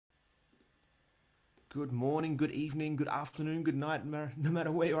Good morning, good evening, good afternoon, good night, no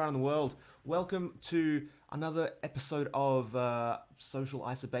matter where you are in the world. Welcome to another episode of Social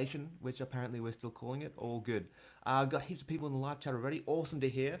Isolation, which apparently we're still calling it. All good. Got heaps of people in the live chat already. Awesome to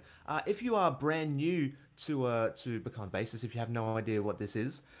hear. If you are brand new to Become Basis, if you have no idea what this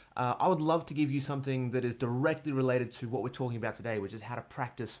is, I would love to give you something that is directly related to what we're talking about today, which is how to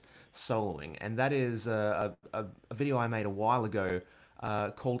practice soloing. And that is a video I made a while ago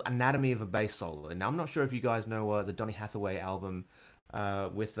called Anatomy of a Bass Solo. Now, I'm not sure if you guys know the Donny Hathaway album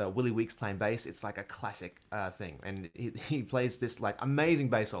with Willie Weeks playing bass. It's like a classic thing, and he plays this like amazing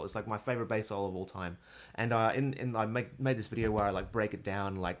bass solo. It's like my favorite bass solo of all time. And made this video where I like break it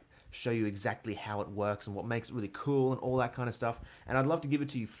down, like show you exactly how it works and what makes it really cool and all that kind of stuff. And I'd love to give it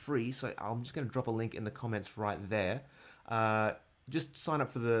to you free, so I'm just going to drop a link in the comments right there. Just sign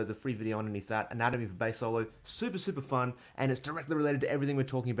up for the free video underneath that, Anatomy for Bass Solo. Super, super fun, and it's directly related to everything we're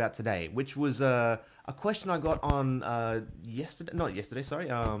talking about today, which was a question I got on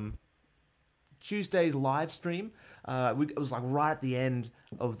Tuesday's live stream. It was like right at the end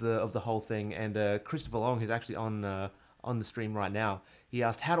of the whole thing, and Christopher Long, who's actually on the stream right now, he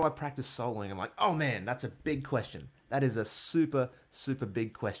asked, "How do I practice soloing?" I'm like, "Oh man, that's a big question. That is a super, super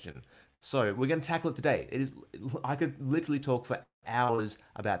big question." So we're going to tackle it today. I could literally talk for hours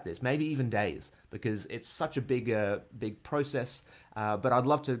about this, maybe even days, because it's such a big process. But I'd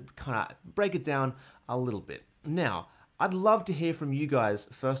love to kind of break it down a little bit. Now, I'd love to hear from you guys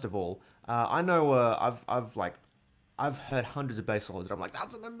first of all. I know I've heard hundreds of bass solos, and I'm like,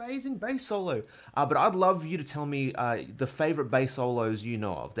 that's an amazing bass solo. But I'd love you to tell me the favorite bass solos you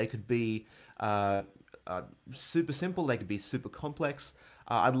know of. They could be super simple, they could be super complex.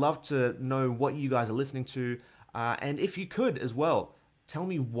 I'd love to know what you guys are listening to, and if you could as well, tell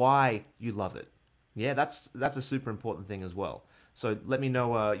me why you love it. Yeah, that's a super important thing as well. So let me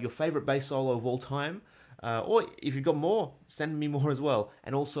know your favorite bass solo of all time, or if you've got more, send me more as well,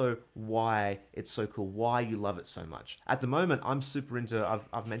 and also why it's so cool, why you love it so much. At the moment, I'm super into.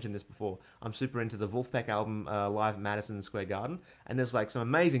 I've mentioned this before. I'm super into the Wolfpack album live at Madison Square Garden, and there's like some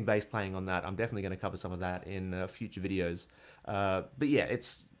amazing bass playing on that. I'm definitely going to cover some of that in future videos. But yeah,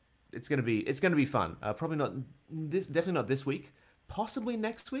 it's gonna be fun. Probably not this, definitely not this week. Possibly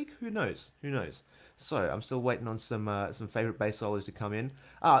next week. Who knows? Who knows? So I'm still waiting on some favorite bass solos to come in.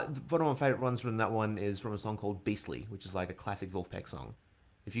 One of my favorite ones from that one is from a song called Beastly, which is like a classic Wolfpack song.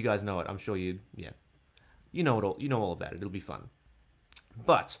 If you guys know it, I'm sure you know all about it. It'll be fun.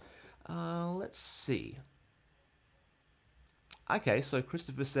 But let's see. Okay, so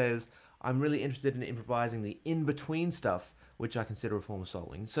Christopher says, I'm really interested in improvising the in-between stuff, which I consider a form of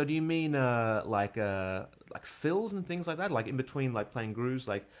soloing. So do you mean like fills and things like that? Like in between like playing grooves,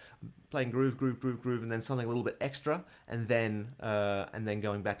 like playing groove, and then something a little bit extra, and then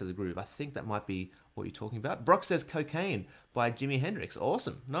going back to the groove. I think that might be what you're talking about. Brock says Cocaine by Jimi Hendrix.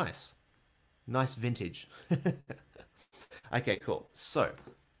 Awesome. Nice. Nice vintage. Okay, cool. So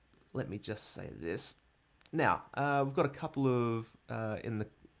let me just say this. Now, we've got a couple of in the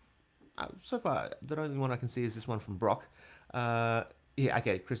so far, the only one I can see is this one from Brock. Yeah,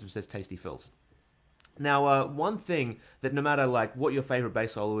 okay, Christopher says tasty fills. Now, one thing that no matter like what your favorite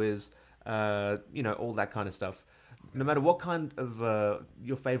bass solo is, all that kind of stuff, no matter what kind of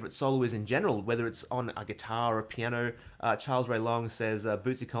your favorite solo is in general, whether it's on a guitar or a piano, Charles Ray Long says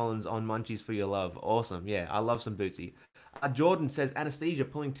Bootsy Collins on Munchies for Your Love. Awesome, yeah, I love some Bootsy. Jordan says anesthesia,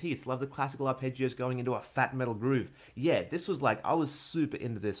 pulling teeth. Love the classical arpeggios going into a fat metal groove. Yeah, this was like I was super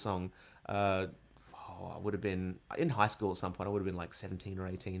into this song. Uh, I would have been in high school at some point. I would have been like 17 or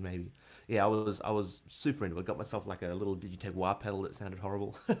 18 maybe. Yeah, I was super into it. Got myself like a little Digitech wah pedal that sounded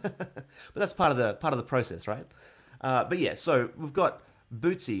horrible, but that's part of the process, right? But yeah, so we've got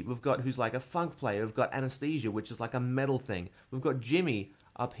Bootsy, we've got who's like a funk player, we've got Anesthesia, which is like a metal thing. We've got Jimmy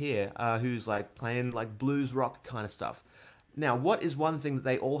up here, who's like playing like blues rock kind of stuff. Now, what is one thing that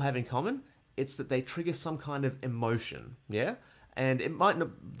they all have in common? It's that they trigger some kind of emotion, yeah? And they might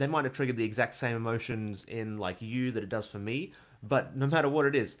not trigger the exact same emotions in like you that it does for me, but no matter what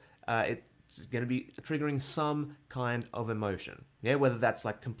it is, it's going to be triggering some kind of emotion. Yeah, whether that's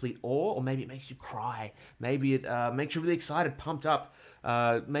like complete awe, or maybe it makes you cry, maybe it makes you really excited, pumped up,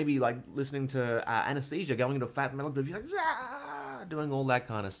 maybe like listening to Anesthesia going into a fat metal groove, you're like, "Yeah," doing all that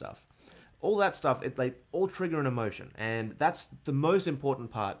kind of stuff. All that stuff, they all trigger an emotion, and that's the most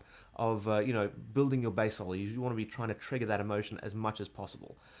important part of building your bass solo. You want to be trying to trigger that emotion as much as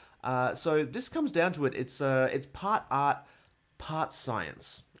possible. So this comes down to it. It's part art, part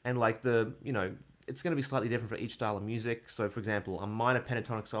science, and like it's going to be slightly different for each style of music. So, for example, a minor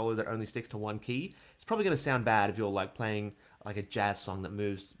pentatonic solo that only sticks to one key, it's probably going to sound bad if you're like playing like a jazz song that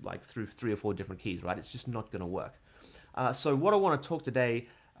moves like through 3 or 4 different keys, right? It's just not going to work. So what I want to talk today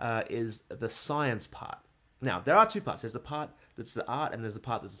is the science part. Now, there are two parts. There's the part that's the art and there's the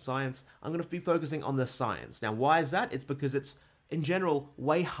part that's the science. I'm going to be focusing on the science. Now, why is that? It's because it's, in general,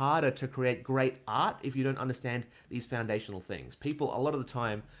 way harder to create great art if you don't understand these foundational things. People, a lot of the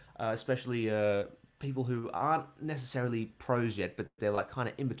time, especially people who aren't necessarily pros yet, but they're like kind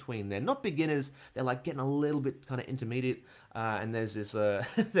of in between. They're not beginners. They're like getting a little bit kind of intermediate. And there's this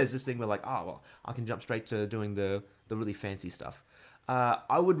there's this thing where like, oh well, I can jump straight to doing the really fancy stuff.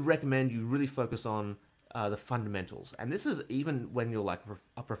 I would recommend you really focus on the fundamentals, and this is even when you're like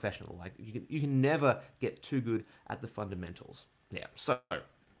a professional. Like you can never get too good at the fundamentals. Yeah. So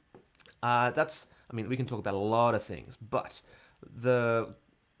that's. I mean, we can talk about a lot of things, but the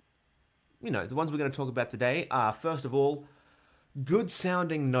the ones we're going to talk about today are, first of all, good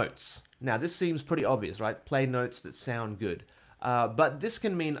sounding notes. Now, this seems pretty obvious, right? Play notes that sound good. But this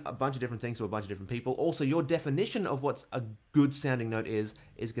can mean a bunch of different things to a bunch of different people. Also, your definition of what a good sounding note is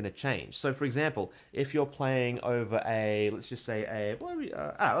going to change. So, for example, if you're playing over a, let's just say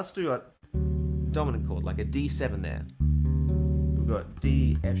let's do a dominant chord, like a D7 there. We've got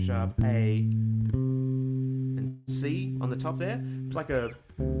D, F sharp, A, and C on the top there. It's like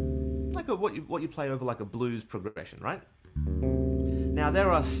what you play over like a blues progression, right? Now,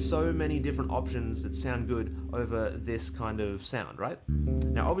 there are so many different options that sound good over this kind of sound, right?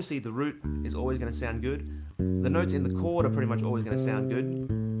 Now, obviously, the root is always going to sound good. The notes in the chord are pretty much always going to sound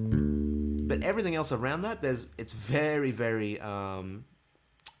good. But everything else around that, it's very, very,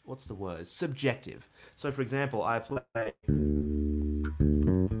 what's the word? Subjective. So, for example, I play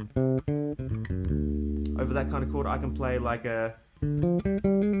over that kind of chord, I can play like a...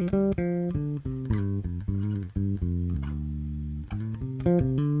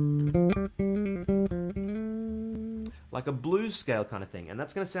 like a blues scale kind of thing, and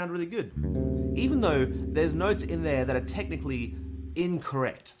that's going to sound really good, even though there's notes in there that are technically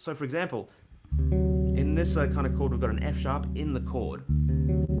incorrect. So, for example, in this kind of chord, we've got an F sharp in the chord,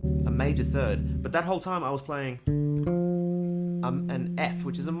 a major third, but that whole time I was playing an F,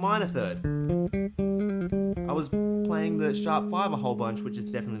 which is a minor third. I was playing the sharp 5 a whole bunch, which is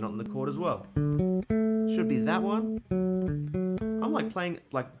definitely not in the chord as well. Should be that one. I'm like playing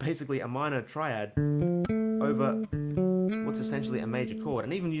like basically a minor triad over what's essentially a major chord,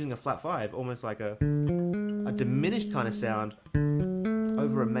 and even using a flat 5, almost like a diminished kind of sound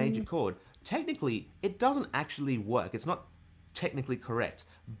over a major chord. Technically, it doesn't actually work. It's not technically correct,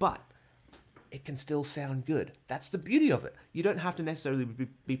 but it can still sound good. That's the beauty of it. You don't have to necessarily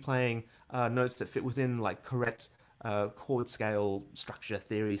be playing notes that fit within like correct chord scale, structure,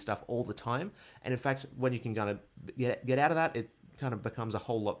 theory stuff all the time. And in fact, when you can kind of get out of that, it kind of becomes a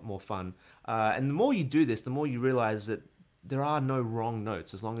whole lot more fun. And the more you do this, the more you realize that there are no wrong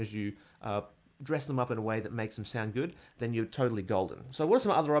notes. As long as you dress them up in a way that makes them sound good, then you're totally golden. So what are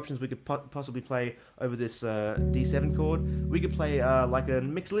some other options we could possibly play over this D7 chord? We could play like a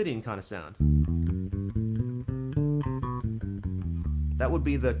Mixolydian kind of sound. That would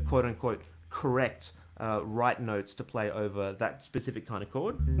be the quote-unquote correct right notes to play over that specific kind of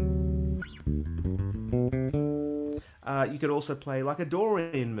chord. You could also play like a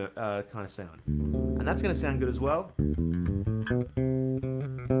Dorian kind of sound, and that's going to sound good as well,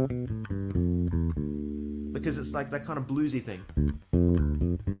 because it's like that kind of bluesy thing,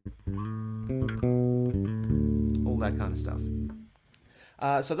 all that kind of stuff.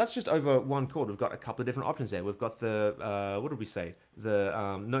 So that's just over one chord. We've got a couple of different options there. We've got the, what did we say? The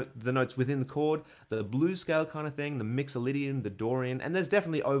notes within the chord, the blues scale kind of thing, the Mixolydian, the Dorian, and there's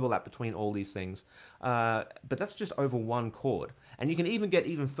definitely overlap between all these things. But that's just over one chord. And you can even get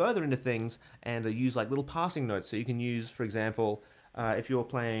even further into things and use like little passing notes. So you can use, for example, if you're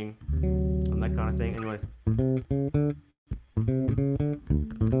playing on that kind of thing, anyway.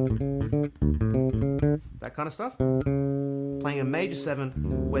 That kind of stuff. Playing a major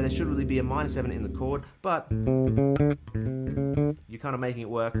 7 where there should really be a minor 7 in the chord, but you're kind of making it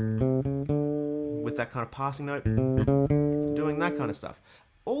work with that kind of passing note, doing that kind of stuff.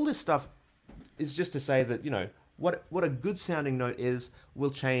 All this stuff is just to say that, what a good sounding note is will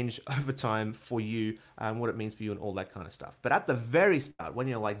change over time for you, what it means for you and all that kind of stuff. But at the very start, when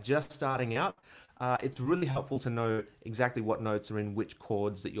you're like just starting out, it's really helpful to know exactly what notes are in which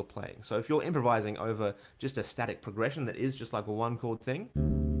chords that you're playing. So if you're improvising over just a static progression that is just like a one chord thing,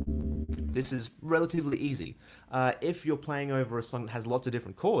 this is relatively easy. If you're playing over a song that has lots of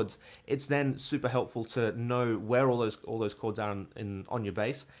different chords, it's then super helpful to know where all those chords are on your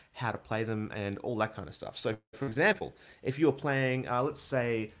bass, how to play them, and all that kind of stuff. So, for example, if you're playing, let's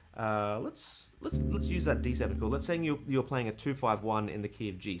say, Let's use that D7 chord. Let's say you're playing a 2-5-1 in the key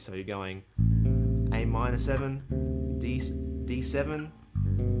of G. So you're going A minor 7, D7,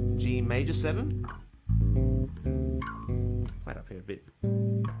 G major 7. Play it up here a bit.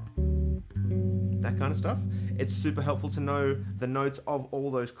 That kind of stuff. It's super helpful to know the notes of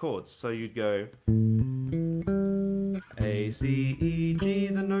all those chords. So you'd go A, C, E, G,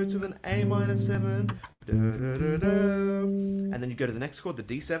 the notes of an A minor 7, da, da, da, da. And then you go to the next chord, the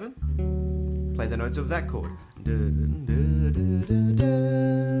D7, play the notes of that chord, da, da, da, da,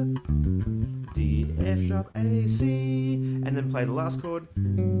 da. D, F sharp, A, C, and then play the last chord,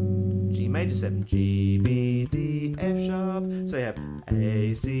 G major 7, G, B, D, F sharp. So you have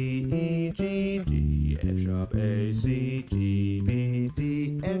A, C, E, G, G, F sharp, A, C, G, B,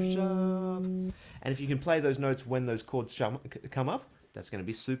 D, F sharp. And if you can play those notes when those chords come up, that's going to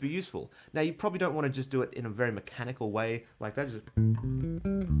be super useful. Now, you probably don't want to just do it in a very mechanical way like that.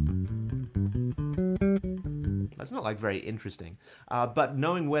 That's not like very interesting. But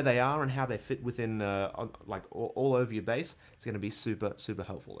knowing where they are and how they fit within, like all over your bass, it's going to be super, super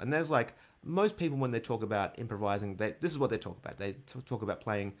helpful. And there's like, most people when they talk about improvising, this is what they talk about. They talk about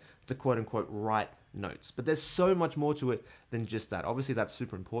playing the quote-unquote right notes. But there's so much more to it than just that. Obviously, that's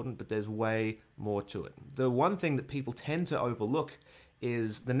super important, but there's way more to it. The one thing that people tend to overlook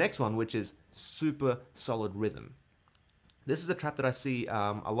is the next one, which is super solid rhythm. This is a trap that I see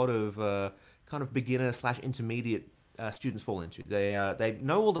a lot of kind of beginner / intermediate students fall into. They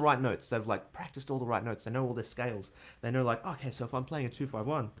know all the right notes. They've like practiced all the right notes. They know all their scales. They know like, okay, so if I'm playing a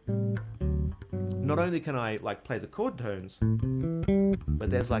 2-5-1, not only can I like play the chord tones, but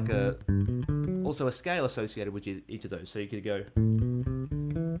there's like also a scale associated with each of those. So you could go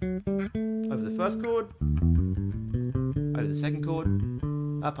over the first chord, over the second chord,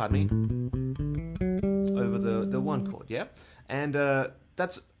 pardon me, over the one chord, yeah? And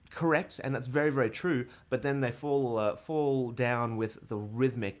that's correct, and that's very, very true, but then they fall down with the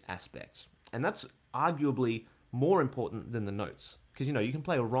rhythmic aspects. And that's arguably more important than the notes. Because, you know, you can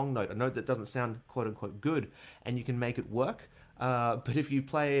play a wrong note, a note that doesn't sound quote-unquote good, and you can make it work. But if you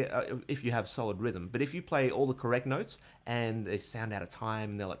have solid rhythm, but if you play all the correct notes and they sound out of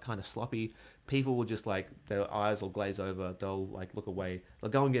time, and they're like kind of sloppy, people will just like, their eyes will glaze over, they'll like look away,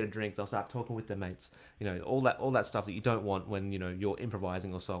 they'll go and get a drink, they'll start talking with their mates, you know, all that stuff that you don't want when, you know, you're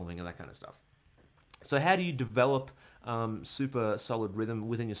improvising or soloing and that kind of stuff. So how do you develop super solid rhythm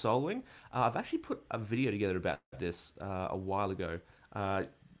within your soloing? I've actually put a video together about this a while ago, and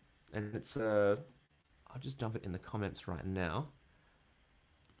it's I'll just dump it in the comments right now.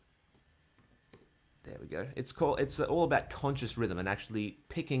 There we go. It's all about conscious rhythm and actually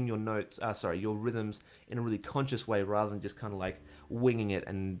picking your notes, your rhythms in a really conscious way rather than just kind of like winging it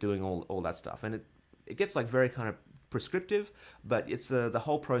and doing all that stuff. And it gets like very kind of prescriptive, but it's the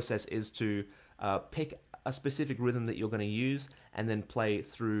whole process is to pick a specific rhythm that you're going to use and then play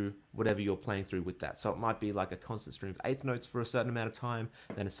through whatever you're playing through with that. So it might be like a constant stream of eighth notes for a certain amount of time,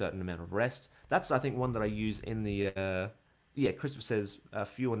 then a certain amount of rest. That's, I think, one that I use in the, Christopher says,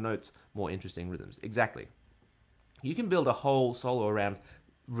 fewer notes, more interesting rhythms. Exactly. You can build a whole solo around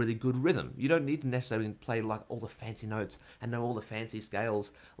really good rhythm. You don't need to necessarily play like all the fancy notes and know all the fancy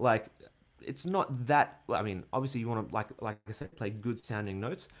scales. Like, it's not that, I mean, obviously you want to, like I said, play good sounding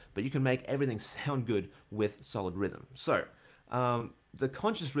notes, but you can make everything sound good with solid rhythm. So, the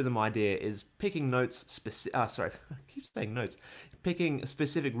conscious rhythm idea is picking notes, I keep saying notes, picking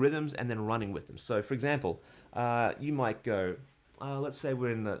specific rhythms and then running with them. So, for example, you might go, let's say we're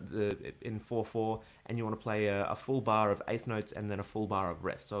in 4/4 and you want to play a full bar of eighth notes and then a full bar of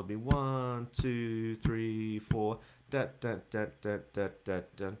rest. So it'll be 1, 2, 3, 4, da da da da da da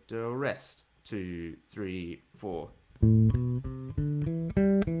da da rest. 2, 3, 4.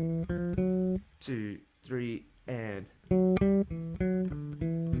 2, 3 and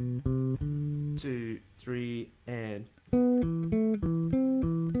 2, 3 and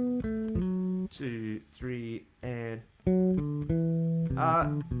 2, 3 and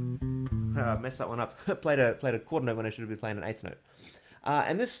messed that one up. played a quarter note when I should have been playing an eighth note.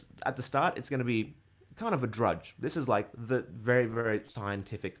 And this at the start, it's going to be kind of a drudge. This is like the very, very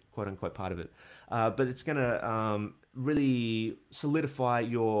scientific quote unquote part of it. But it's going to really solidify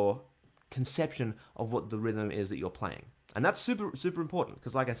your conception of what the rhythm is that you're playing. And that's super, super important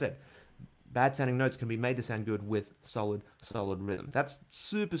because, like I said, bad sounding notes can be made to sound good with solid rhythm. That's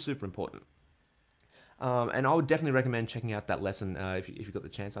super, super important. And I would definitely recommend checking out that lesson if you've got the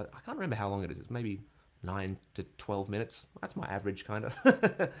chance. I can't remember how long it is. It's maybe 9 to 12 minutes. That's my average, kind of.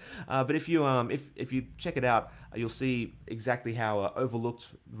 But if you check it out, you'll see exactly how overlooked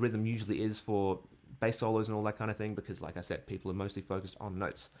rhythm usually is for bass solos and all that kind of thing, because like I said, people are mostly focused on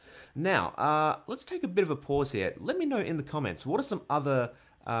notes. Now, let's take a bit of a pause here. Let me know in the comments, what are some other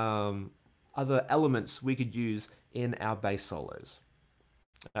other elements we could use in our bass solos?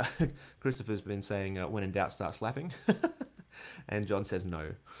 Christopher's been saying, when in doubt, start slapping. And John says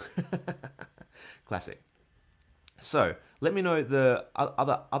no. Classic. So let me know the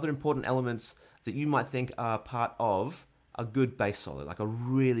other important elements that you might think are part of a good bass solo, like a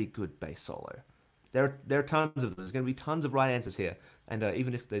really good bass solo. There are tons of them. There's going to be tons of right answers here, and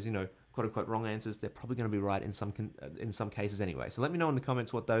even if there's quote unquote wrong answers, they're probably going to be right in some cases anyway. So let me know in the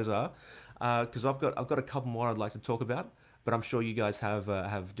comments what those are, because I've got a couple more I'd like to talk about, but I'm sure you guys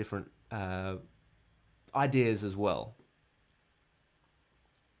have different ideas as well.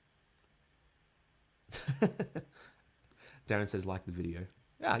 Darren says like the video.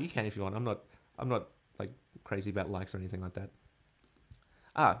 Yeah, you can if you want. I'm not like crazy about likes or anything like that.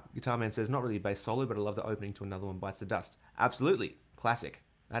 Guitar Man says not really a bass solo, but I love the opening to Another One Bites the Dust. Absolutely, classic.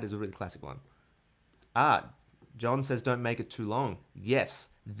 That is a really classic one. John says don't make it too long. Yes,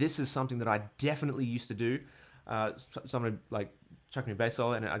 this is something that I definitely used to do. Someone would like chuck me a bass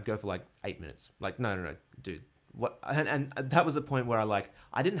solo and I'd go for like 8 minutes. Like no, dude. What? And that was the point where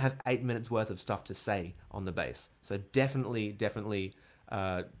I didn't have 8 minutes worth of stuff to say on the bass. So definitely,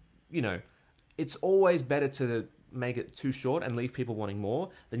 it's always better to make it too short and leave people wanting more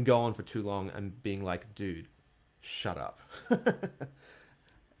than go on for too long and being like, dude, shut up.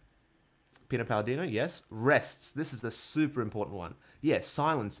 Pino Palladino, yes. Rests. This is the super important one. Yes,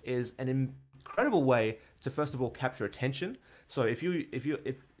 silence is an incredible way to first of all capture attention. So if you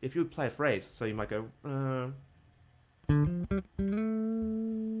play a phrase, so you might go.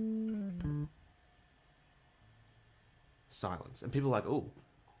 Silence, and people are like, oh,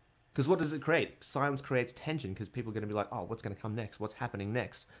 because what does it create? Silence creates tension because people are going to be like, oh, what's going to come next? What's happening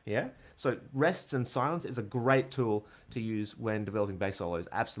next? Yeah. So rests and silence is a great tool to use when developing bass solos.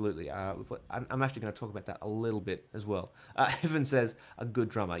 Absolutely. I'm actually going to talk about that a little bit as well. Evan says a good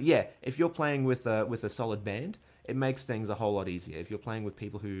drummer. Yeah. If you're playing with a solid band, it makes things a whole lot easier. If you're playing with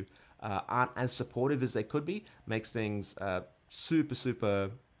people who aren't as supportive as they could be, makes things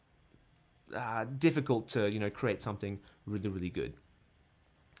super difficult to create something really good.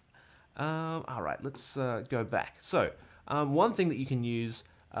 All right, let's go back. So one thing that you can use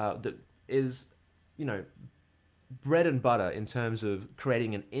that is bread and butter in terms of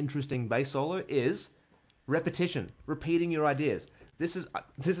creating an interesting bass solo is repetition, repeating your ideas. This is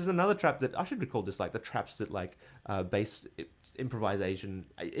another trap that I should have called this like the traps that bass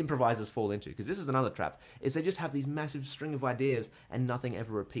improvisers fall into, because this is another trap, is they just have these massive string of ideas and nothing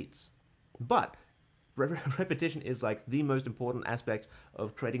ever repeats. But repetition is like the most important aspect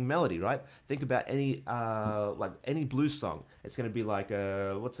of creating melody, right? Think about any blues song. It's going to be like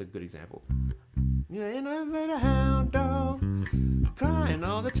what's a good example? You ain't nothing but a hound dog, crying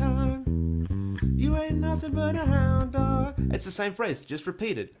all the time. You ain't nothing but a hound dog. It's the same phrase, just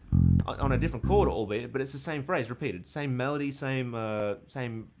repeated on a different chord, albeit, but it's the same phrase repeated, same melody, same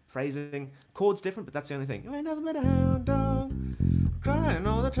phrasing. Chords different, but that's the only thing. You ain't nothing but a hound dog, crying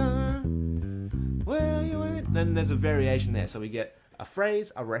all the time. Well, you ain't. Then there's a variation there, so we get a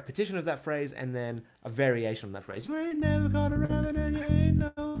phrase, a repetition of that phrase, and then a variation on that phrase. You ain't never caught a rabbit, and you ain't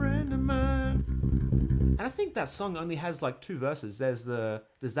no friend of mine. And I think that song only has like 2 verses. There's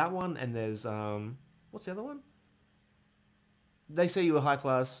that one, and there's what's the other one? They say you were high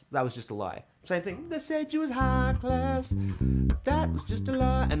class. That was just a lie. Same thing. They said you was high class. That was just a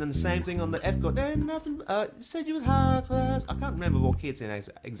lie. And then the same thing on the F chord. Then nothing. Said you was high class. I can't remember what key it's in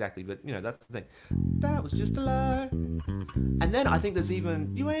exactly, but that's the thing. That was just a lie. And then I think there's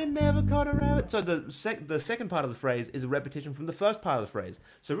even you ain't never caught a rabbit. So the second part of the phrase is a repetition from the first part of the phrase.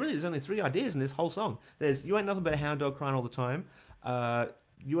 So really, there's only 3 ideas in this whole song. There's you ain't nothing but a hound dog crying all the time.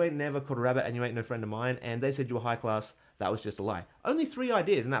 You ain't never caught a rabbit, and you ain't no friend of mine. And they said you were high class. That was just a lie. Only 3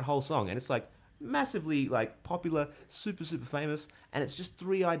 ideas in that whole song, and it's like massively like popular, super famous, and it's just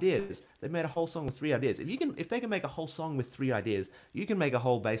 3 ideas. They made a whole song with 3 ideas. If they can make a whole song with 3 ideas, you can make a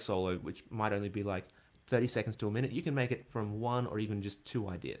whole bass solo, which might only be like 30 seconds to a minute. You can make it from 1 or even just 2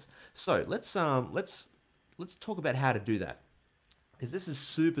 ideas. So let's talk about how to do that, because this is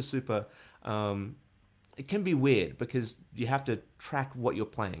super. It can be weird because you have to track what you're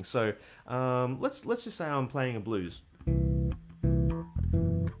playing. So let's just say I'm playing a blues.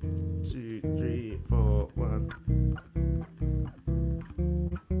 2, 3, 4, 1.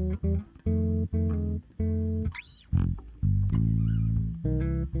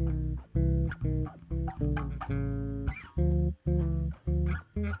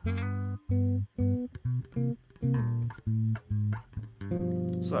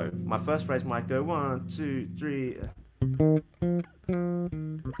 So my first phrase might go 1, 2, 3.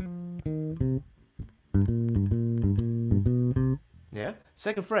 Yeah.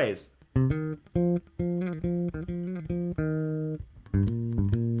 Second phrase.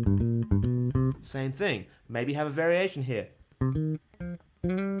 Same thing. Maybe have a variation here.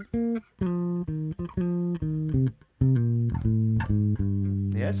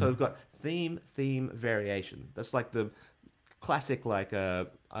 Yeah, so we've got theme, theme, variation. That's like the classic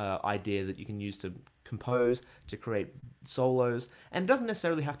idea that you can use to compose, to create solos, and it doesn't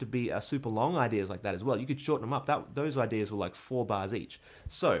necessarily have to be super long ideas like that as well. You could shorten them up. Those ideas were like 4 bars each.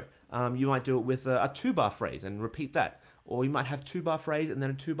 So you might do it with a 2-bar phrase and repeat that. Or you might have 2-bar phrase and then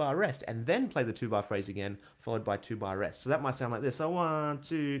a 2-bar rest, and then play the 2-bar phrase again, followed by 2-bar rest. So that might sound like this. So 1,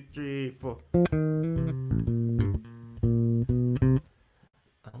 2, 3, 4. 1,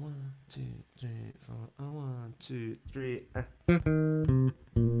 2, 3, 4. 1, 2, 3.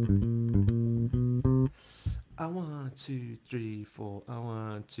 1, 2, 3, 4.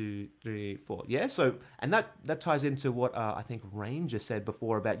 1, 2, 3, 4. Yeah. So, and that ties into what I think Ranger said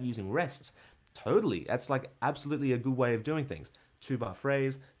before about using rests. Totally. That's like absolutely a good way of doing things. 2-bar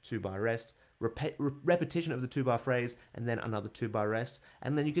phrase, 2-bar rest, repetition of the 2-bar phrase, and then another 2-bar rest.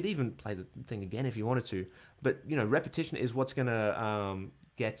 And then you could even play the thing again if you wanted to. But, repetition is what's going to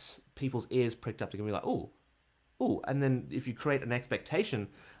get people's ears pricked up. They're going to be like, oh, oh. And then if you create an expectation,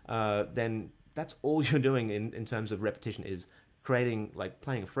 then that's all you're doing in terms of repetition is creating, like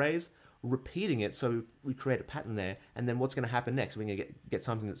playing a phrase, repeating it, so we create a pattern there, and then what's going to happen next? Are we going to get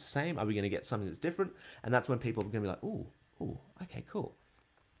something that's the same? Are we going to get something that's different? And that's when people are going to be like, ooh, ooh, okay, cool.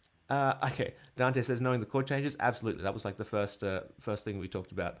 Okay, Dante says knowing the chord changes, absolutely. That was like the first thing we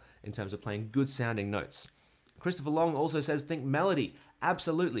talked about in terms of playing good sounding notes. Christopher Long also says think melody,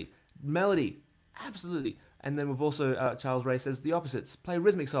 absolutely. Melody, absolutely. And then we've also, Charles Ray says the opposites, play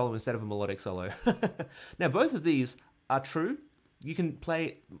rhythmic solo instead of a melodic solo. Now both of these are true. You can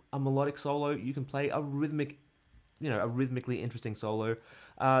play a melodic solo, you can play a rhythmically interesting solo.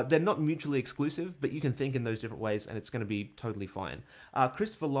 They're not mutually exclusive, but you can think in those different ways and it's going to be totally fine.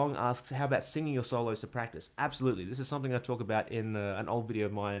 Christopher Long asks, how about singing your solos to practice? Absolutely. This is something I talk about in an old video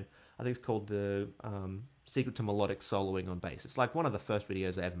of mine. I think it's called the Secret to Melodic Soloing on Bass. It's like one of the first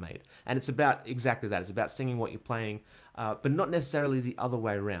videos I ever made. And it's about exactly that. It's about singing what you're playing, but not necessarily the other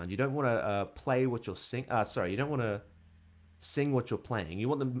way around. You don't want to play what you're singing. You don't want to sing what you're playing. You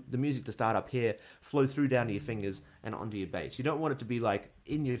want the music to start up here, flow through down to your fingers and onto your bass. You don't want it to be like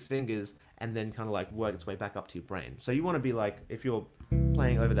in your fingers and then kind of like work its way back up to your brain. So you want to be like, if you're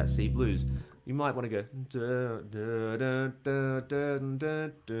playing over that C blues, you might want to go da, da, da, da, da, da,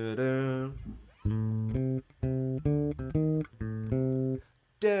 da, da.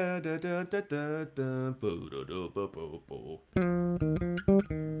 Da, da, da, da, da, da, bo, do, do, bo, bo, bo.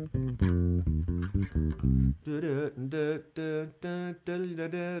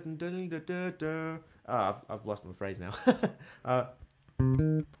 I've lost my phrase now. Or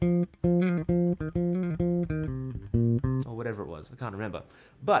whatever it was, I can't remember.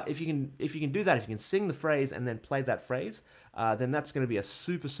 But if you can do that, if you can sing the phrase and then play that phrase, then that's going to be a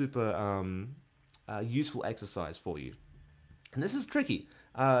super useful exercise for you. And this is tricky.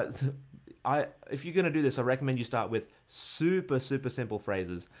 If you're going to do this, I recommend you start with super simple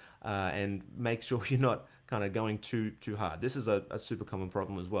phrases and make sure you're not kind of going too hard. This is a super common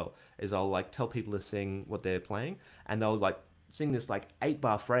problem as well, is I'll like tell people to sing what they're playing and they'll like sing this like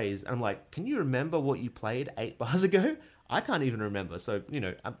 8-bar phrase and I'm like, can you remember what you played 8 bars ago? I can't even remember. So,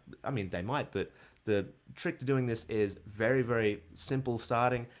 I mean, they might, but the trick to doing this is very simple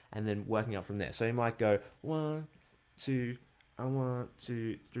starting and then working up from there. So you might go 1, 2, 1,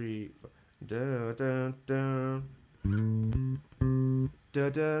 2, 3, 4. Da da da da da da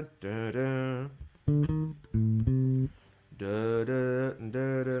da da da da da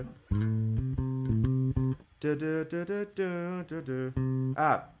da da da da da da.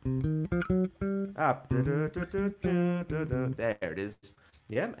 Up, up, da da da da da da. There it is.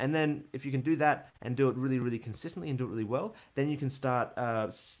 Yeah, and then if you can do that and do it really consistently and do it really well, then you can start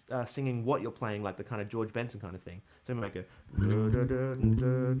singing what you're playing, like the kind of George Benson kind of thing. So you might go.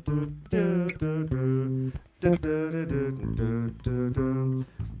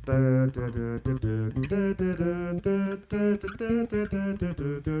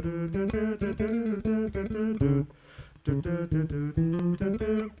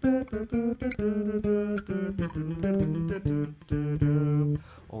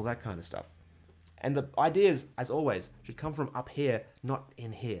 All that kind of stuff. And the ideas, as always, should come from up here, not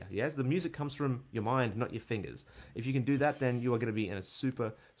in here. Yes, the music comes from your mind, not your fingers. If you can do that, then you are going to be in a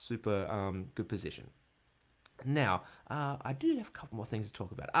super good position. Now, I do have a couple more things to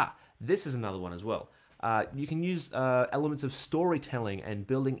talk about. This is another one as well. You can use elements of storytelling and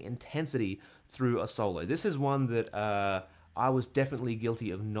building intensity through a solo. This is one that I was definitely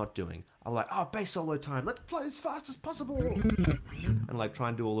guilty of not doing. I'm like, oh, bass solo time. Let's play as fast as possible, and like try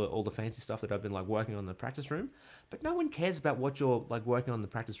and do all the fancy stuff that I've been like working on in the practice room. But no one cares about what you're like working on in the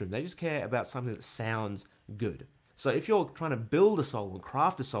practice room. They just care about something that sounds good. So if you're trying to build a solo and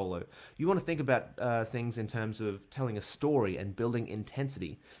craft a solo, you want to think about things in terms of telling a story and building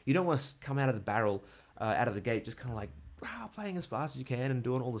intensity. You don't want to come out of the barrel, out of the gate, just kind of like playing as fast as you can and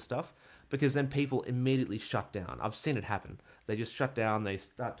doing all the stuff, because then people immediately shut down. I've seen it happen. They just shut down. They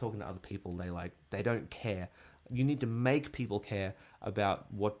start talking to other people. They don't care. You need to make people care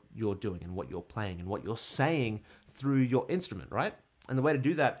about what you're doing and what you're playing and what you're saying through your instrument, right? And the way to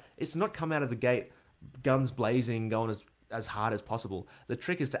do that is to not come out of the gate guns blazing, going as hard as possible. The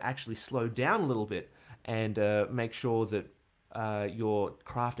trick is to actually slow down a little bit and make sure that you're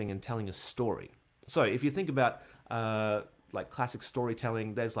crafting and telling a story. So if you think about like classic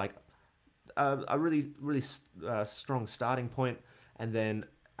storytelling, there's like a really strong starting point, and then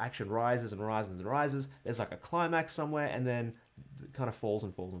action rises and rises and rises. There's like a climax somewhere, and then it kind of falls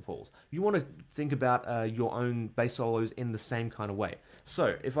and falls and falls. You want to think about your own bass solos in the same kind of way.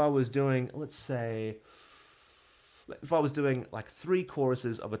 So if I was doing, let's say, if I was doing like 3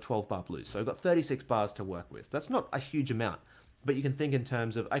 choruses of a 12 bar blues, so I've got 36 bars to work with. That's not a huge amount, but you can think in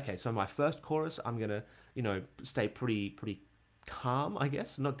terms of, okay, so my first chorus, I'm gonna, stay pretty calm, I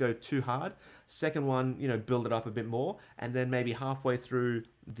guess, not go too hard. Second one, build it up a bit more, and then maybe halfway through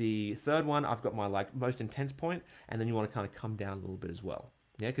the third one, I've got my like most intense point, and then you want to kind of come down a little bit as well.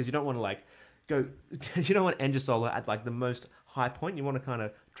 Yeah, because you don't want to like go, you don't want to end your solo at like the most high point. You want to kind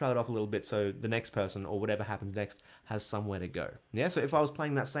of trail it off a little bit so the next person or whatever happens next has somewhere to go. Yeah, so if I was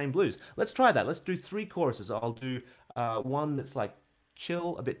playing that same blues, let's try that. Let's do 3 choruses. I'll do one that's like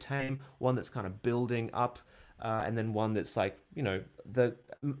chill, a bit tame, one that's kind of building up, and then one that's like, the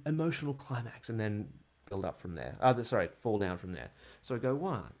emotional climax, and then build up from there. Sorry, fall down from there. So I go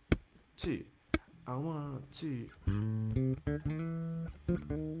 1, 2, 1, 2.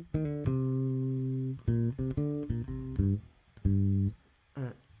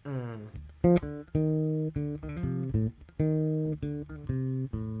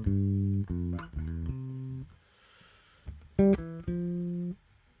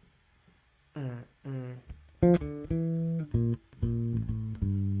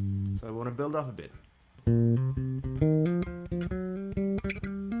 So I want to build up a bit.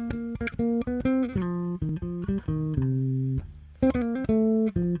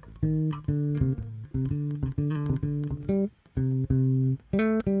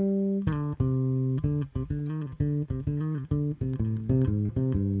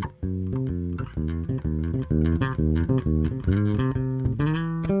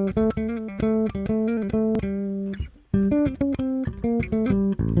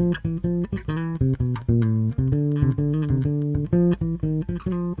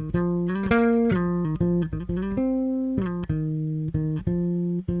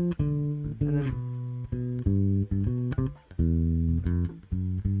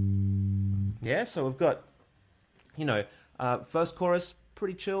 Yeah, so we've got, first chorus,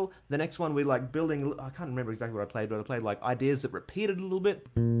 pretty chill. The next one, we like building, I can't remember exactly what I played, but I played like ideas that repeated a little bit.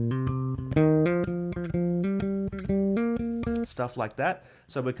 Stuff like that.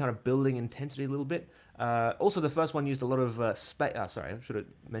 So we're kind of building intensity a little bit. Also, the first one used a lot of space. Sorry, I should have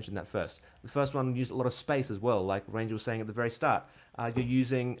mentioned that first. The first one used a lot of space as well, like Ranger was saying at the very start. You're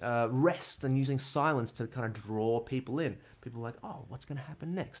using rest and using silence to kind of draw people in. People are like, oh, what's going to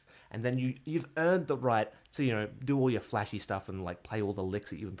happen next? And then you've earned the right to do all your flashy stuff and like play all the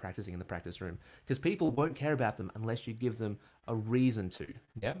licks that you've been practicing in the practice room, because people won't care about them unless you give them a reason to.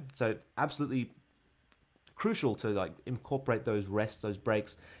 Yeah, so absolutely crucial to like incorporate those rests, those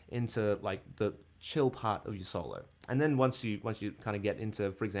breaks into like the chill part of your solo. And then once you kind of get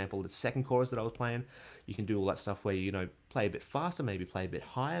into, for example, the second chorus that I was playing, you can do all that stuff where you play a bit faster, maybe play a bit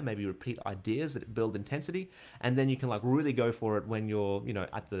higher, maybe repeat ideas that build intensity, and then you can like really go for it when you're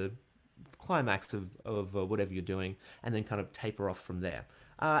at the climax of whatever you're doing, and then kind of taper off from there.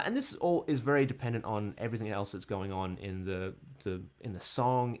 And this all is very dependent on everything else that's going on in the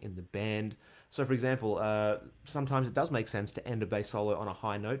song, in the band. So, for example, sometimes it does make sense to end a bass solo on a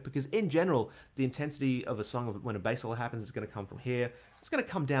high note, because in general, the intensity of a song when a bass solo happens is going to come from here. It's going to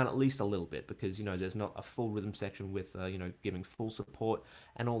come down at least a little bit because there's not a full rhythm section with giving full support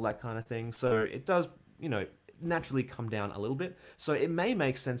and all that kind of thing. So it does naturally come down a little bit. So it may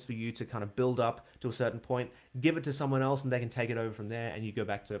make sense for you to kind of build up to a certain point, give it to someone else, and they can take it over from there, and you go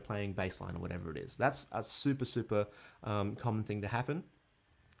back to playing baseline or whatever it is. That's a super common thing to happen.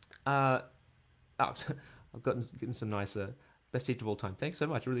 Oh, I've gotten some nice best teacher of all time. Thanks so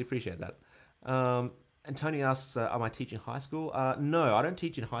much. Really appreciate that. And Tony asks, am I teaching high school? No, I don't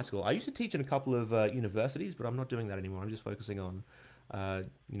teach in high school. I used to teach in a couple of universities, but I'm not doing that anymore. I'm just focusing on,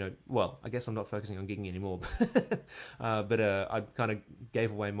 well, I guess I'm not focusing on gigging anymore. But I kind of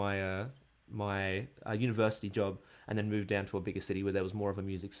gave away my university job and then moved down to a bigger city where there was more of a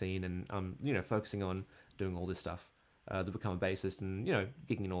music scene, and I'm focusing on doing all this stuff to become a bassist and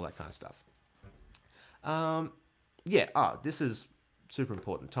gigging and all that kind of stuff. Yeah. This is super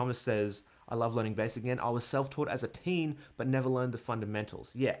important. Thomas says, I love learning bass again. I was self-taught as a teen, but never learned the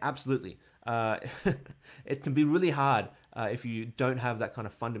fundamentals. Yeah, absolutely. It can be really hard if you don't have that kind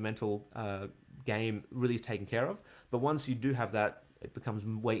of fundamental game really taken care of. But once you do have that, it becomes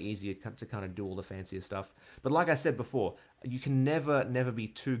way easier to kind of do all the fancier stuff. But like I said before, you can never be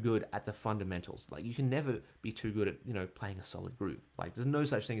too good at the fundamentals. Like, you can never be too good at playing a solid groove. Like, there's no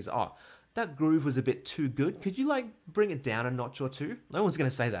such thing as, that groove was a bit too good. Could you bring it down a notch or two? No one's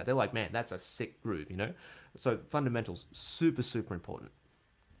gonna say that. They're like, man, that's a sick groove, So fundamentals, super important.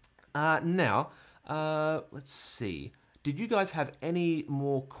 Now, let's see. Did you guys have any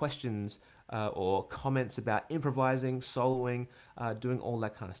more questions or comments about improvising, soloing, doing all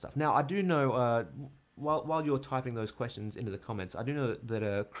that kind of stuff? Now, I do know, while you're typing those questions into the comments, I do know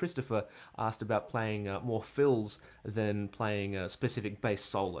that Christopher asked about playing more fills than playing specific bass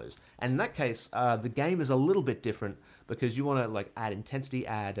solos. And in that case, the game is a little bit different because you want to add intensity,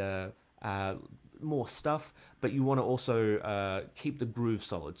 add more stuff, but you want to also keep the groove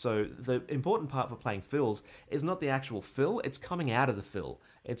solid. So the important part for playing fills is not the actual fill, it's coming out of the fill.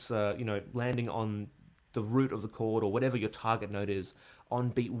 It's landing on the root of the chord or whatever your target note is on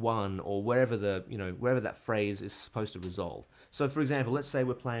beat 1 or wherever wherever that phrase is supposed to resolve. So for example, let's say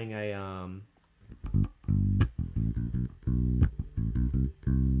we're playing a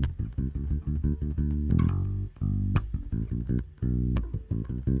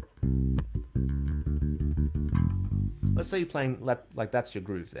let's say you're playing like that's your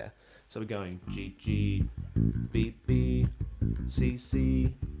groove there. So we're going G G B B C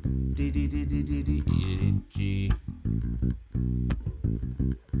C D D D D D D E G.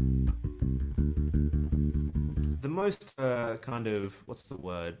 The most kind of, what's the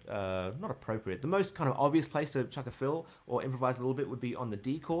word? Not appropriate. The most kind of obvious place to chuck a fill or improvise a little bit would be on the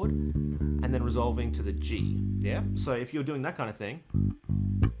D chord and then resolving to the G. Yeah? So if you're doing that kind of thing.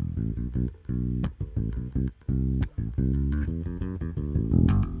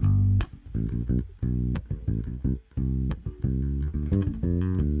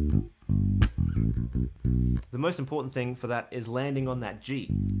 The most important thing for that is landing on that G,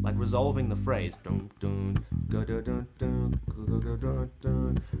 like resolving the phrase.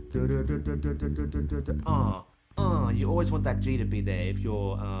 You always want that G to be there if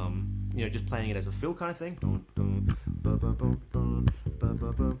you're just playing it as a fill kind of thing.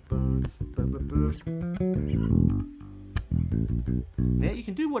 Now you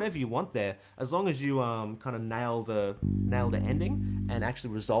can do whatever you want there as long as you kind of nail the ending and actually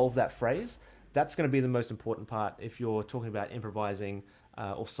resolve that phrase. That's going to be the most important part if you're talking about improvising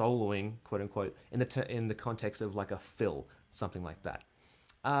or soloing, quote unquote, in the context of like a fill, something like that.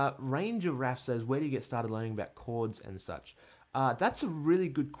 Ranger Raff says, where do you get started learning about chords and such? That's a really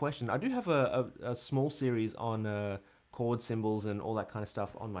good question. I do have a small series on chord symbols and all that kind of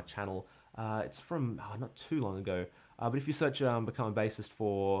stuff on my channel. It's from not too long ago. But if you search Become a Bassist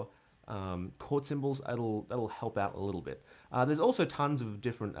for chord symbols, that'll help out a little bit. There's also tons of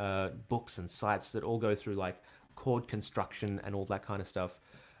different books and sites that all go through like chord construction and all that kind of stuff.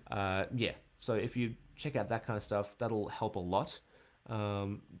 Yeah, so if you check out that kind of stuff, that'll help a lot.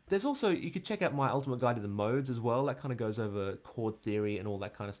 There's also, you could check out my Ultimate Guide to the Modes as well. That kind of goes over chord theory and all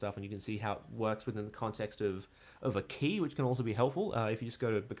that kind of stuff, and you can see how it works within the context of a key, which can also be helpful. If you just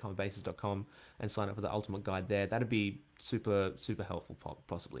go to becomeabassist.com and sign up for the Ultimate Guide there, that'd be super helpful,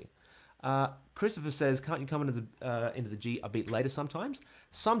 possibly. Christopher says, can't you come into the G a bit later sometimes?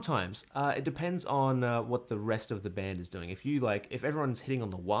 Sometimes. It depends on what the rest of the band is doing. If everyone's hitting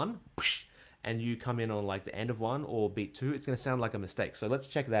on the 1, and you come in on like the end of 1 or beat 2, it's going to sound like a mistake. So let's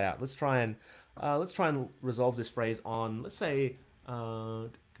check that out. Let's try and resolve this phrase on, let's say,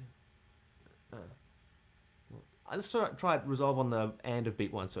 let's try it resolve on the and of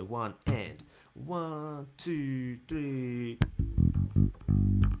beat 1. So 1 and 1, 2, 3.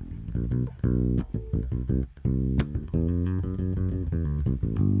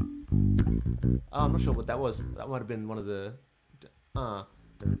 I'm not sure what that was. That might have been one of the. Uh,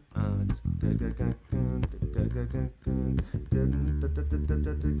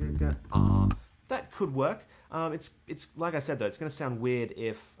 that could work. It's like I said though, it's going to sound weird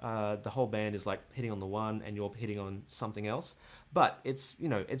if the whole band is like hitting on the one and you're hitting on something else. But it's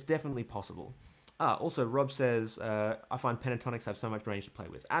definitely possible. Also, Rob says, I find pentatonics have so much range to play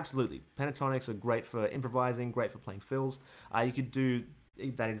with. Absolutely. Pentatonics are great for improvising, great for playing fills. You could do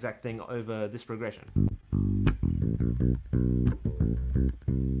that exact thing over this progression.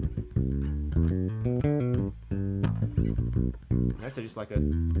 Okay, so just like over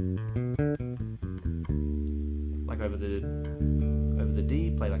the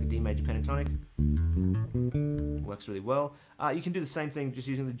D, play like a D major pentatonic. Works really well. You can do the same thing just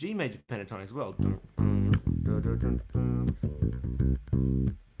using the G major pentatonic as well.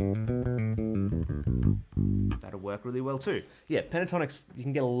 That'll work really well too. Yeah, pentatonics, you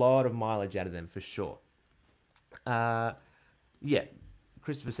can get a lot of mileage out of them for sure. Yeah,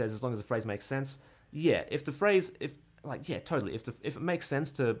 Christopher says as long as the phrase makes sense. Yeah, totally. If it makes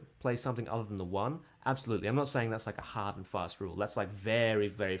sense to play something other than the one, absolutely. I'm not saying that's like a hard and fast rule. That's like very,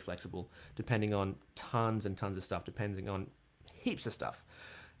 very flexible, depending on tons and tons of stuff, depending on heaps of stuff.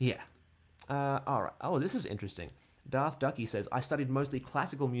 Yeah. All right. Oh, this is interesting. Darth Ducky says, I studied mostly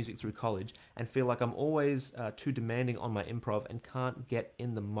classical music through college and feel like I'm always too demanding on my improv and can't get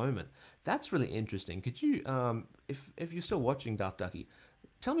in the moment. That's really interesting. Could you, if you're still watching Darth Ducky,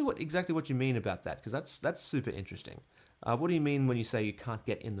 tell me exactly what you mean about that, because that's super interesting. What do you mean when you say you can't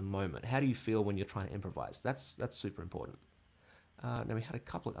get in the moment? How do you feel when you're trying to improvise? That's super important. Now we had a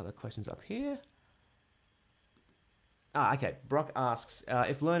couple of other questions up here. Okay. Brock asks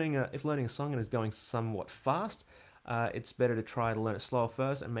if learning a song and is going somewhat fast, it's better to try to learn it slower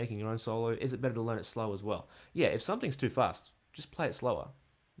first and making your own solo. Is it better to learn it slow as well? Yeah. If something's too fast, just play it slower.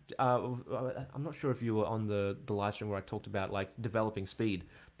 I'm not sure if you were on the live stream where I talked about like developing speed,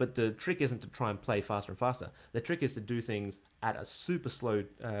 but the trick isn't to try and play faster and faster. The trick is to do things at a super slow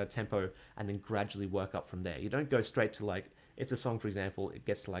tempo and then gradually work up from there. You don't go straight to like, if the song, for example, it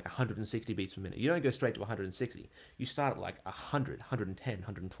gets to like 160 beats per minute, you don't go straight to 160. You start at like 100, 110,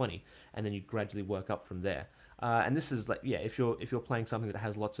 120, and then you gradually work up from there. And this is like, yeah, if you're playing something that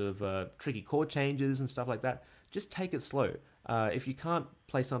has lots of tricky chord changes and stuff like that, just take it slow. If you can't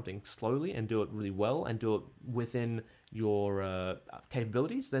play something slowly and do it really well and do it within your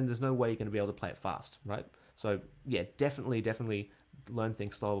capabilities, then there's no way you're going to be able to play it fast, right? So yeah, definitely learn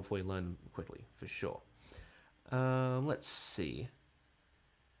things slower before you learn them quickly, for sure. Let's see.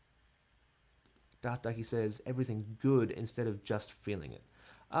 Darth Ducky says everything good instead of just feeling it.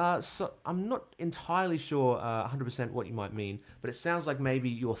 So I'm not entirely sure 100% what you might mean, but it sounds like maybe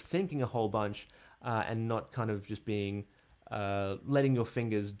you're thinking a whole bunch and not kind of just being letting your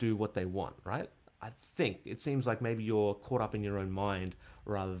fingers do what they want, right? I think it seems like maybe you're caught up in your own mind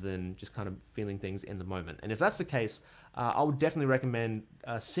rather than just kind of feeling things in the moment. And if that's the case, I would definitely recommend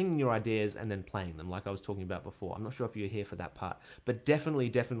singing your ideas and then playing them, like I was talking about before. I'm not sure if you're here for that part, but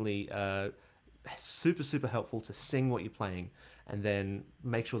definitely super helpful to sing what you're playing and then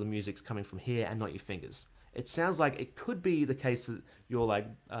make sure the music's coming from here and not your fingers. It sounds like it could be the case that you're like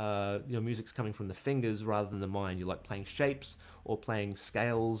your music's coming from the fingers rather than the mind. You're like playing shapes or playing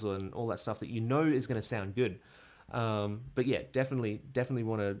scales and all that stuff that you know is going to sound good. But yeah, definitely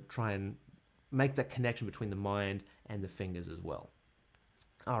want to try and make that connection between the mind and the fingers as well.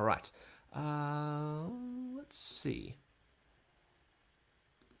 All right. Let's see.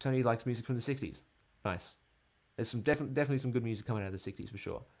 Tony likes music from the 60s. Nice. There's some definitely some good music coming out of the 60s for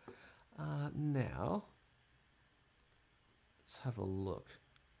sure. Now, let's have a look.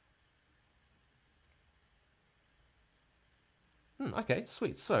 Okay,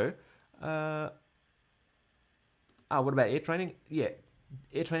 sweet. So, what about ear training? Yeah,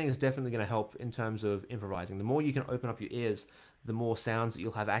 ear training is definitely going to help in terms of improvising. The more you can open up your ears, the more sounds that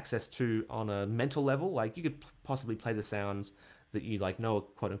you'll have access to on a mental level. Like you could possibly play the sounds that you like know are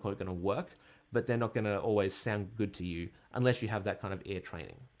quote unquote going to work, but they're not going to always sound good to you unless you have that kind of ear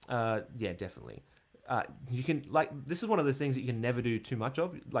training. Yeah, definitely. You can this is one of the things that you can never do too much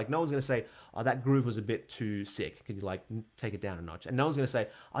of. Like no one's going to say, "Oh, that groove was a bit too sick. Can you like take it down a notch?" And no one's going to say,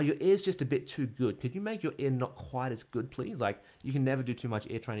 "Oh, your ear's just a bit too good. Could you make your ear not quite as good, please?" Like you can never do too much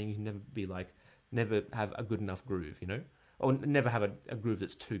ear training. You can never be like, never have a good enough groove, you know, or never have a groove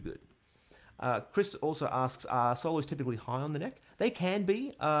that's too good. Chris also asks, are solos typically high on the neck? They can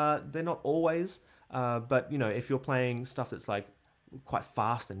be. They're not always. But, you know, if you're playing stuff that's like quite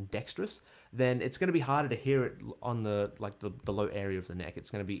fast and dexterous, then it's going to be harder to hear it on the low area of the neck.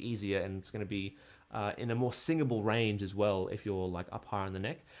 It's going to be easier, and it's going to be in a more singable range as well if you're like up higher in the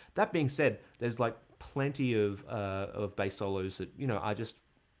neck. That being said, there's like plenty of bass solos that are just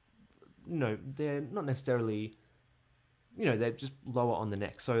they're not necessarily they're just lower on the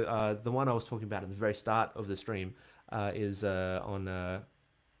neck. So the one I was talking about at the very start of the stream is on the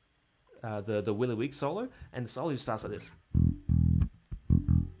Willy Week solo, and the solo just starts like this.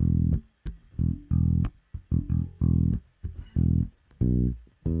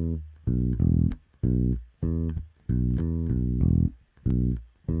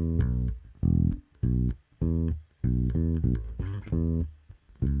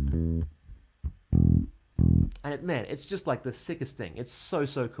 And man, it's just like the sickest thing. It's so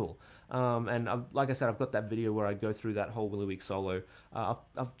cool. And like I said, I've got that video where I go through that whole Willy Week solo.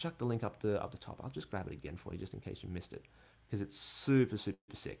 I've chucked the link up the top. I'll just grab it again for you, just in case you missed it, because it's super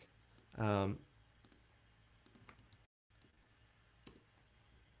sick.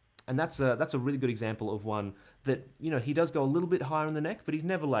 And that's a really good example of one that he does go a little bit higher in the neck, but he's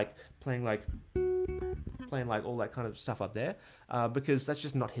never like playing like all that kind of stuff up there, because that's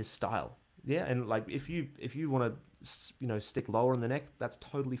just not his style. Yeah, and like if you want to stick lower in the neck, that's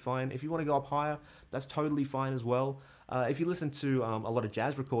totally fine. If you want to go up higher, that's totally fine as well. If you listen to a lot of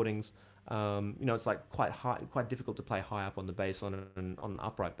jazz recordings, it's like quite difficult to play high up on the bass on an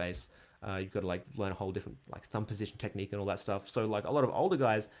upright bass. You've got to like learn a whole different like thumb position technique and all that stuff. So like a lot of older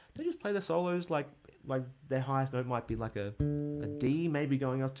guys, they just play their solos like their highest note might be like a D, maybe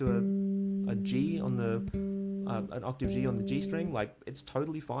going up to a G on the an octave G on the G string. Like it's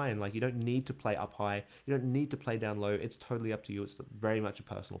totally fine. Like you don't need to play up high, you don't need to play down low. It's totally up to you. It's very much a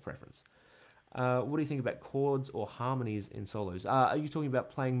personal preference. What do you think about chords or harmonies in solos? Are you talking about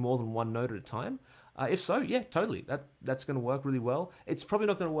playing more than one note at a time? If so, yeah, totally. That's going to work really well. It's probably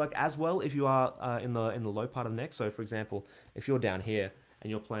not going to work as well if you are in the low part of the neck. So, for example, if you're down here and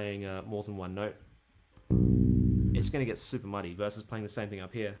you're playing more than one note, it's going to get super muddy. Versus playing the same thing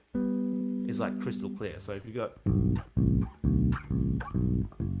up here is like crystal clear. So if you got,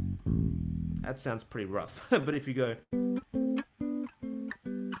 that sounds pretty rough. But if you go,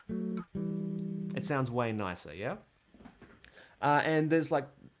 it sounds way nicer. Yeah. And there's like.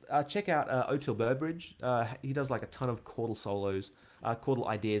 Check out Otil Burbridge. He does like a ton of chordal solos, chordal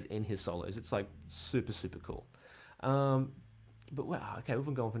ideas in his solos. It's like super cool. But wow, okay, we've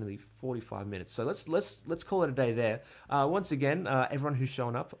been going for nearly 45 minutes, so let's call it a day there. Once again, everyone who's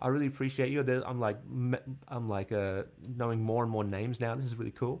shown up, I really appreciate you. I'm like knowing more and more names now. This is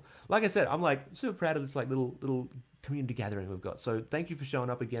really cool. Like I said, I'm like super proud of this like little community gathering we've got. So thank you for showing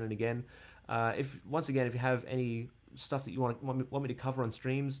up again and again. If you have any stuff that you want me to cover on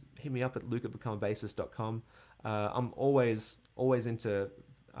streams, hit me up at luke@becomeabassist.com. I'm always into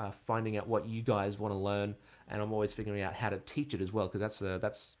finding out what you guys want to learn, and I'm always figuring out how to teach it as well, because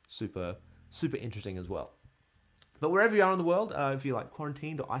that's super interesting as well. But wherever you are in the world, if you're like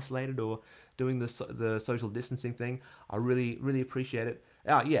quarantined or isolated or doing the social distancing thing, I really appreciate it.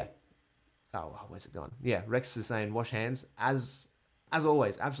 Yeah. Oh, where's it gone? Yeah, Rex is saying wash hands. As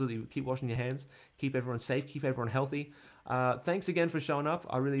always, absolutely keep washing your hands, keep everyone safe, keep everyone healthy. Thanks again for showing up.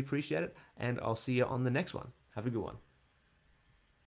 I really appreciate it, and I'll see you on the next one. Have a good one.